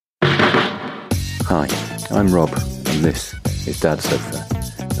Hi, I'm Rob, and this is Dad's Sofa,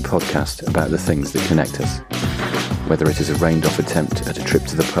 a podcast about the things that connect us. Whether it is a rained-off attempt at a trip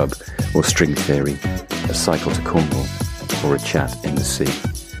to the pub, or string theory, a cycle to Cornwall, or a chat in the sea.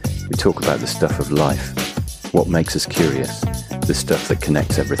 We talk about the stuff of life, what makes us curious, the stuff that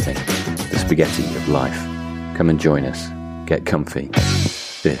connects everything, the spaghetti of life. Come and join us. Get comfy.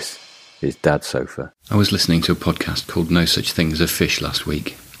 This is Dad's Sofa. I was listening to a podcast called No Such Thing as a Fish last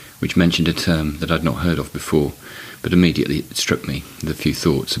week, which mentioned a term that I'd not heard of before, but immediately it struck me with a few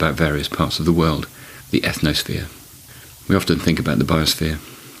thoughts about various parts of the world, the ethnosphere. We often think about the biosphere,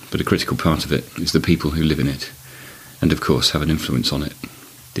 but a critical part of it is the people who live in it, and of course have an influence on it.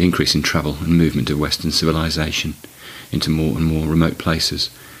 The increase in travel and movement of Western civilization into more and more remote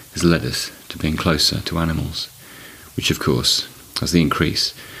places has led us to being closer to animals, which of course has the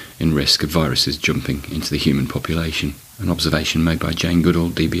increase in risk of viruses jumping into the human population, an observation made by Jane Goodall,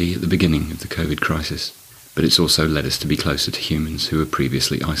 DBE, at the beginning of the COVID crisis. But it's also led us to be closer to humans who were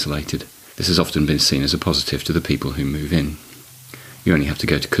previously isolated. This has often been seen as a positive to the people who move in. You only have to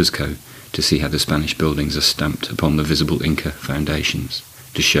go to Cuzco to see how the Spanish buildings are stamped upon the visible Inca foundations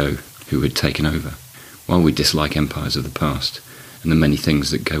to show who had taken over. While we dislike empires of the past and the many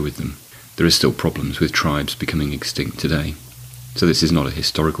things that go with them, there are still problems with tribes becoming extinct today. So this is not a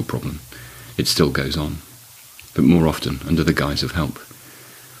historical problem. It still goes on, but more often under the guise of help.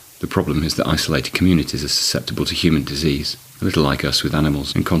 The problem is that isolated communities are susceptible to human disease. A little like us with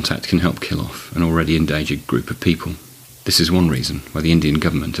animals, and contact can help kill off an already endangered group of people. This is one reason why the Indian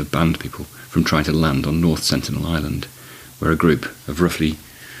government have banned people from trying to land on North Sentinel Island, where a group of roughly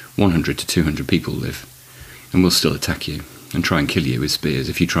 100 to 200 people live, and will still attack you and try and kill you with spears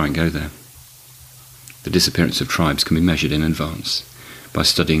if you try and go there. The disappearance of tribes can be measured in advance by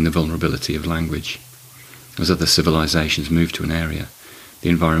studying the vulnerability of language. As other civilizations move to an area, the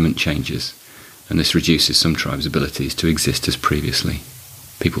environment changes, and this reduces some tribes' abilities to exist as previously.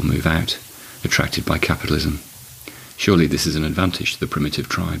 People move out, attracted by capitalism. Surely this is an advantage to the primitive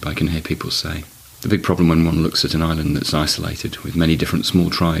tribe, I can hear people say. The big problem when one looks at an island that's isolated, with many different small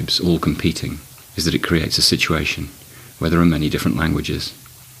tribes all competing, is that it creates a situation where there are many different languages.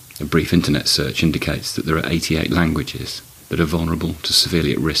 A brief internet search indicates that there are 88 languages that are vulnerable to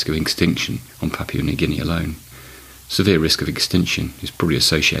severely at risk of extinction on Papua New Guinea alone. Severe risk of extinction is probably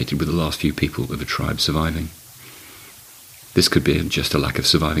associated with the last few people of a tribe surviving. This could be just a lack of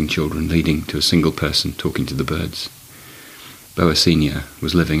surviving children leading to a single person talking to the birds. Boa Senior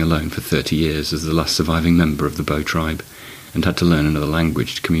was living alone for 30 years as the last surviving member of the Bo tribe and had to learn another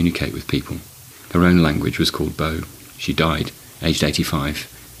language to communicate with people. Her own language was called Bo. She died, aged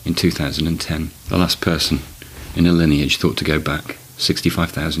 85, in 2010, the last person in a lineage thought to go back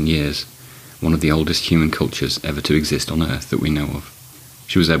 65,000 years, one of the oldest human cultures ever to exist on Earth that we know of.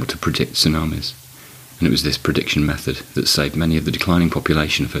 She was able to predict tsunamis, and it was this prediction method that saved many of the declining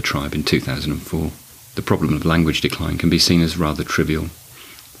population of her tribe in 2004. The problem of language decline can be seen as rather trivial,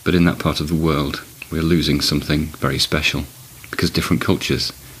 but in that part of the world we are losing something very special, because different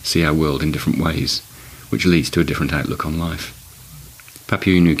cultures see our world in different ways, which leads to a different outlook on life.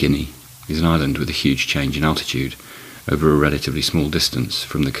 Papua New Guinea is an island with a huge change in altitude over a relatively small distance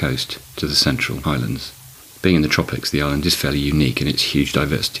from the coast to the central highlands. Being in the tropics, the island is fairly unique in its huge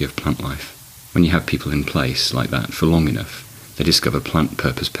diversity of plant life. When you have people in place like that for long enough, they discover plant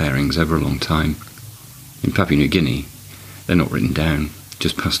purpose pairings over a long time. In Papua New Guinea, they're not written down,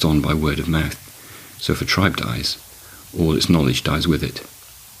 just passed on by word of mouth. So if a tribe dies, all its knowledge dies with it.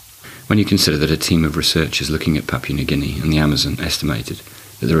 When you consider that a team of researchers looking at Papua New Guinea and the Amazon estimated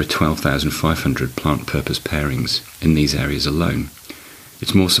that there are 12,500 plant purpose pairings in these areas alone,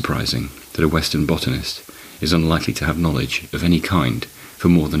 it's more surprising that a Western botanist is unlikely to have knowledge of any kind for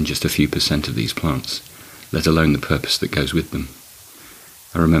more than just a few % of these plants, let alone the purpose that goes with them.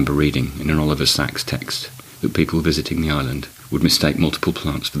 I remember reading in an Oliver Sacks text that people visiting the island would mistake multiple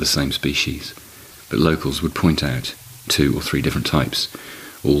plants for the same species, but locals would point out 2 or 3 different types,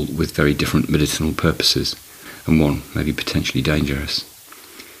 all with very different medicinal purposes, and one may be potentially dangerous.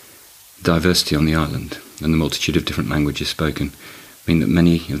 The diversity on the island and the multitude of different languages spoken mean that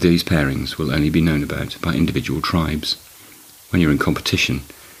many of these pairings will only be known about by individual tribes. When you're in competition,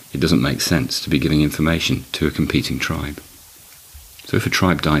 it doesn't make sense to be giving information to a competing tribe. So if a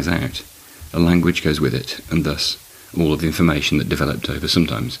tribe dies out, a language goes with it, and thus all of the information that developed over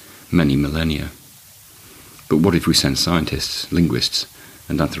sometimes many millennia. But what if we send scientists, linguists,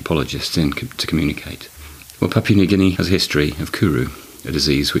 and anthropologists in to communicate? Well, Papua New Guinea has a history of kuru, a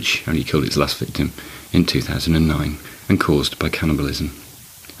disease which only killed its last victim in 2009 and caused by cannibalism,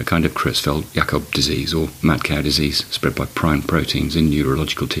 a kind of Creutzfeldt-Jakob disease or mad cow disease spread by prime proteins in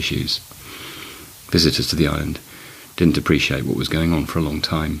neurological tissues. Visitors to the island didn't appreciate what was going on for a long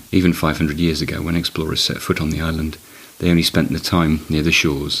time. Even 500 years ago, when explorers set foot on the island, they only spent the time near the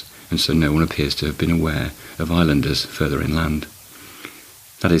shores, and so no one appears to have been aware of islanders further inland.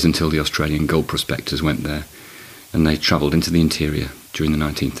 That is until the Australian gold prospectors went there, and they travelled into the interior during the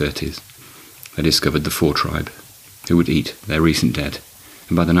 1930s. They discovered the Fore tribe, who would eat their recent dead,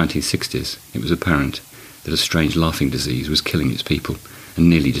 and by the 1960s it was apparent that a strange laughing disease was killing its people and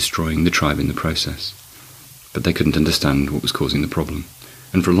nearly destroying the tribe in the process. But they couldn't understand what was causing the problem,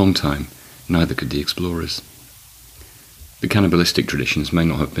 and for a long time neither could the explorers. The cannibalistic traditions may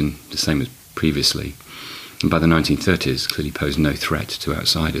not have been the same as previously, and by the 1930s clearly posed no threat to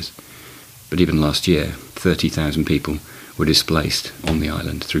outsiders. But even last year, 30,000 people were displaced on the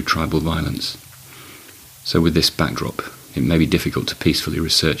island through tribal violence. So with this backdrop, it may be difficult to peacefully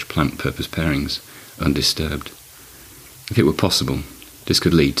research plant purpose pairings undisturbed. If it were possible, this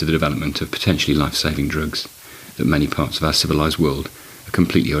could lead to the development of potentially life-saving drugs that many parts of our civilised world are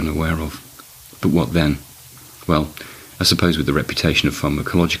completely unaware of. But what then? Well, I suppose with the reputation of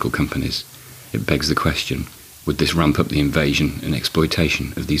pharmacological companies, it begs the question, would this ramp up the invasion and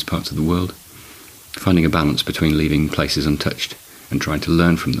exploitation of these parts of the world? Finding a balance between leaving places untouched and trying to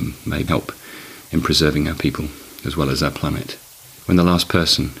learn from them may help in preserving our people as well as our planet. When the last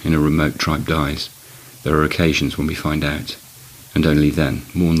person in a remote tribe dies, there are occasions when we find out, and only then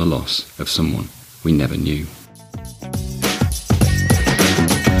mourn the loss of someone we never knew.